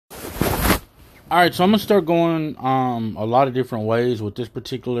All right, so I'm gonna start going a lot of different ways with this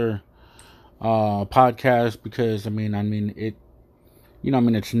particular podcast because I mean it.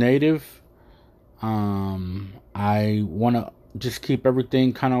 It's native. I want to just keep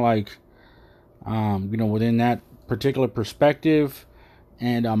everything kind of like within that particular perspective,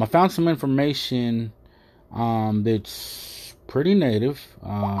 and I found some information that's pretty native,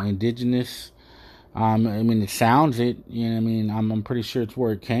 indigenous. It sounds it. I'm pretty sure it's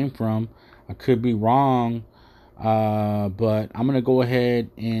where it came from. I could be wrong, but I'm gonna go ahead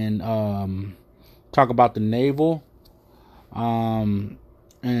and talk about the navel, um,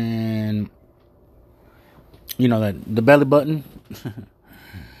 and that the belly button,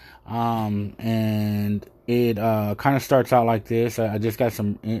 and it kind of starts out like this. I just got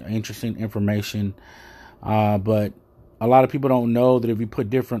some interesting information, but a lot of people don't know that if you put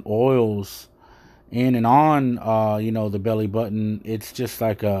different oils in and on, the belly button, it's just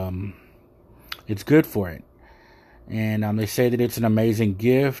like it's good for it. And they say that it's an amazing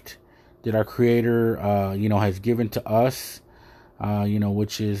gift that our Creator, has given to us,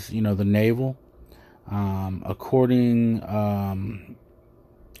 which is, the navel. According, and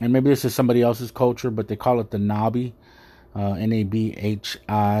maybe this is somebody else's culture, but they call it the Nabi, Nabhi.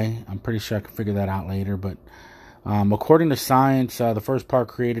 I'm pretty sure I can figure that out later. But according to science, the first part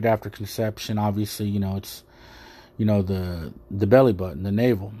created after conception, obviously, it's the belly button, the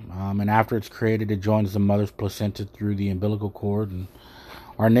navel, and after it's created, it joins the mother's placenta through the umbilical cord. And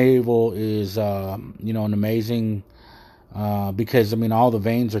our navel is an amazing, because all the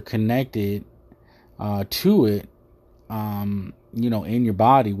veins are connected to it, in your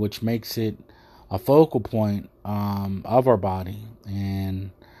body, which makes it a focal point of our body.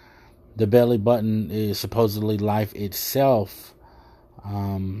 And the belly button is supposedly life itself.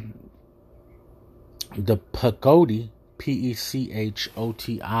 The Pechoti,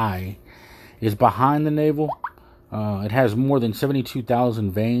 Pechoti, is behind the navel. It has more than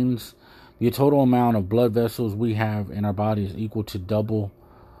 72,000 veins. The total amount of blood vessels we have in our body is equal to double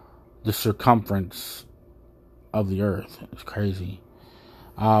the circumference of the earth. It's crazy.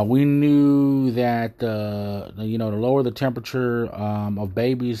 We knew that to lower the temperature of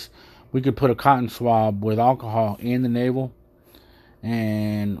babies, we could put a cotton swab with alcohol in the navel.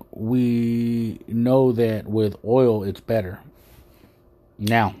 And we know that with oil, it's better.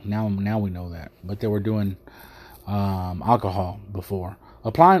 Now we know that. But they were doing alcohol before.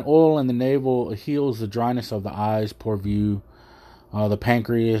 Applying oil in the navel heals the dryness of the eyes, poor view, the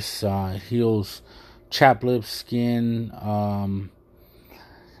pancreas, heals chapped lips, skin.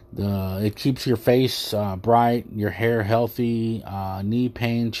 It keeps your face bright, your hair healthy, knee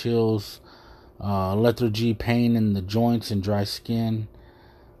pain, chills, lethargy, pain in the joints and dry skin.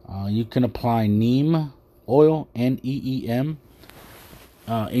 You can apply neem oil, Neem,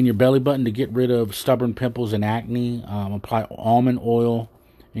 in your belly button to get rid of stubborn pimples and acne. Apply almond oil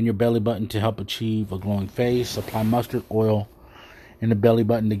in your belly button to help achieve a glowing face. Apply mustard oil in the belly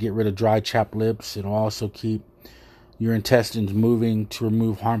button to get rid of dry, chapped lips. It'll also keep your intestines moving to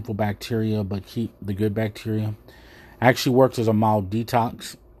remove harmful bacteria, but keep the good bacteria. Actually works as a mild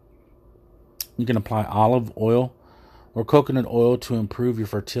detox. You can apply olive oil or coconut oil to improve your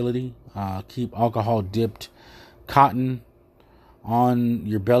fertility. Keep alcohol-dipped cotton on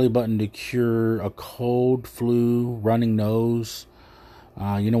your belly button to cure a cold, flu, running nose.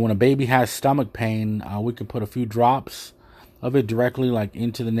 When a baby has stomach pain, we can put a few drops of it directly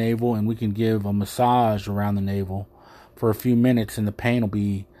into the navel, and we can give a massage around the navel for a few minutes, and the pain will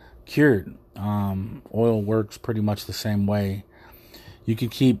be cured. Oil works pretty much the same way. You can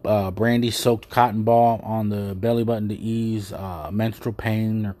keep brandy-soaked cotton ball on the belly button to ease menstrual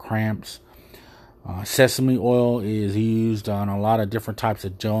pain or cramps. Sesame oil is used on a lot of different types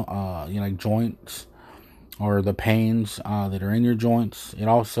of joints or the pains that are in your joints. It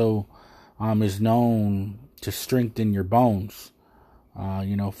also is known to strengthen your bones.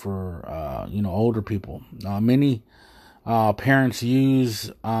 For older people. Many parents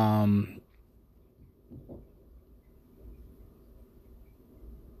use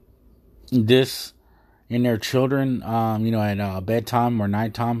this in their children, at bedtime or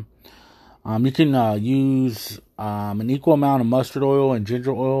nighttime. You can use an equal amount of mustard oil and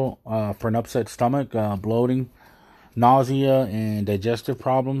ginger oil for an upset stomach, bloating, nausea, and digestive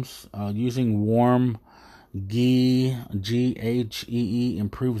problems. Using warm ghee, Ghee,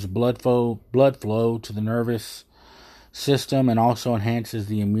 improves blood flow to the nervous system and also enhances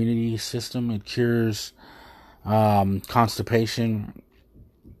the immunity system. It cures constipation,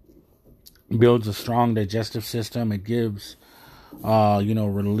 builds a strong digestive system. It gives,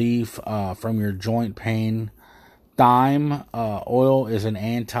 relief from your joint pain, Thyme oil is an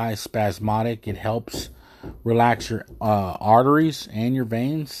anti-spasmodic. It helps relax your arteries and your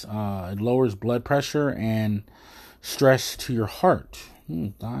veins. It lowers blood pressure and stress to your heart.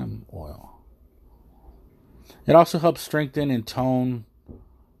 Thyme oil. It also helps strengthen and tone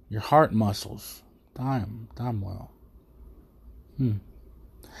your heart muscles. Thyme oil.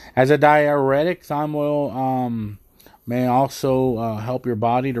 As a diuretic, thyme oil may also help your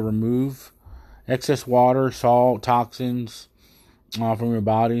body to remove excess water, salt, toxins from your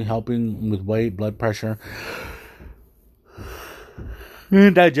body, helping with weight, blood pressure,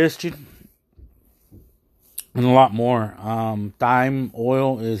 and digestion, and a lot more. Thyme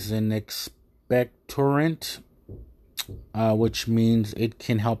oil is an expectorant, which means it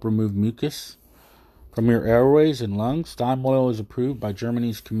can help remove mucus from your airways and lungs. Thyme oil is approved by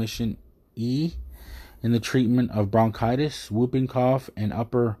Germany's Commission E in the treatment of bronchitis, whooping cough, and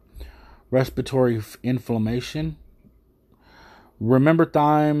upper respiratory inflammation. Remember,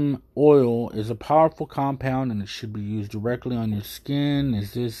 thyme oil is a powerful compound and it should be used directly on your skin,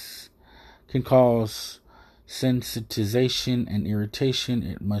 as this can cause sensitization and irritation.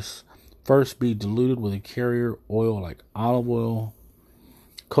 It must first be diluted with a carrier oil like olive oil,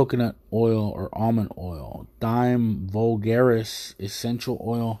 coconut oil, or almond oil. Thyme vulgaris essential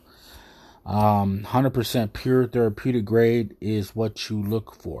oil, 100% pure therapeutic grade, is what you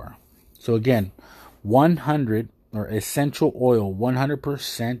look for. So again, 100 or essential oil,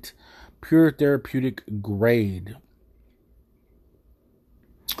 100% pure therapeutic grade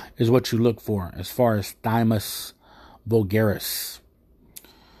is what you look for as far as Thymus vulgaris.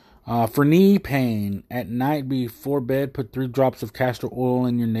 For knee pain, at night before bed, put 3 drops of castor oil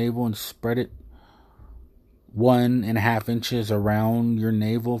in your navel and spread it 1.5 inches around your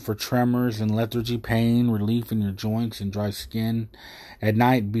navel. For tremors and lethargy, pain relief in your joints and dry skin. At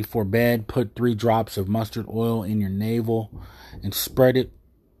night before bed, put 3 drops of mustard oil in your navel and spread it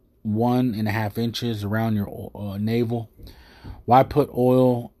 1.5 inches around your navel. Why put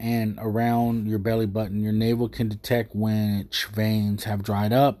oil and around your belly button? Your navel can detect which veins have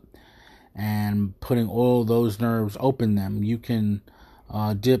dried up, and putting oil, those nerves, open them. You can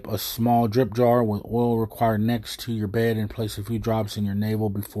dip a small drip jar with oil required next to your bed and place a few drops in your navel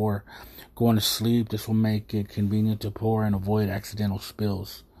before going to sleep. This will make it convenient to pour and avoid accidental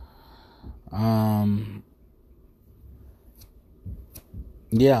spills.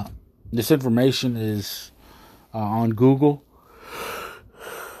 Yeah, this information is on Google.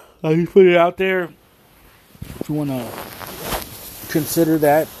 I can put it out there if you want to consider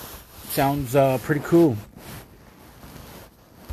that. Sounds pretty cool.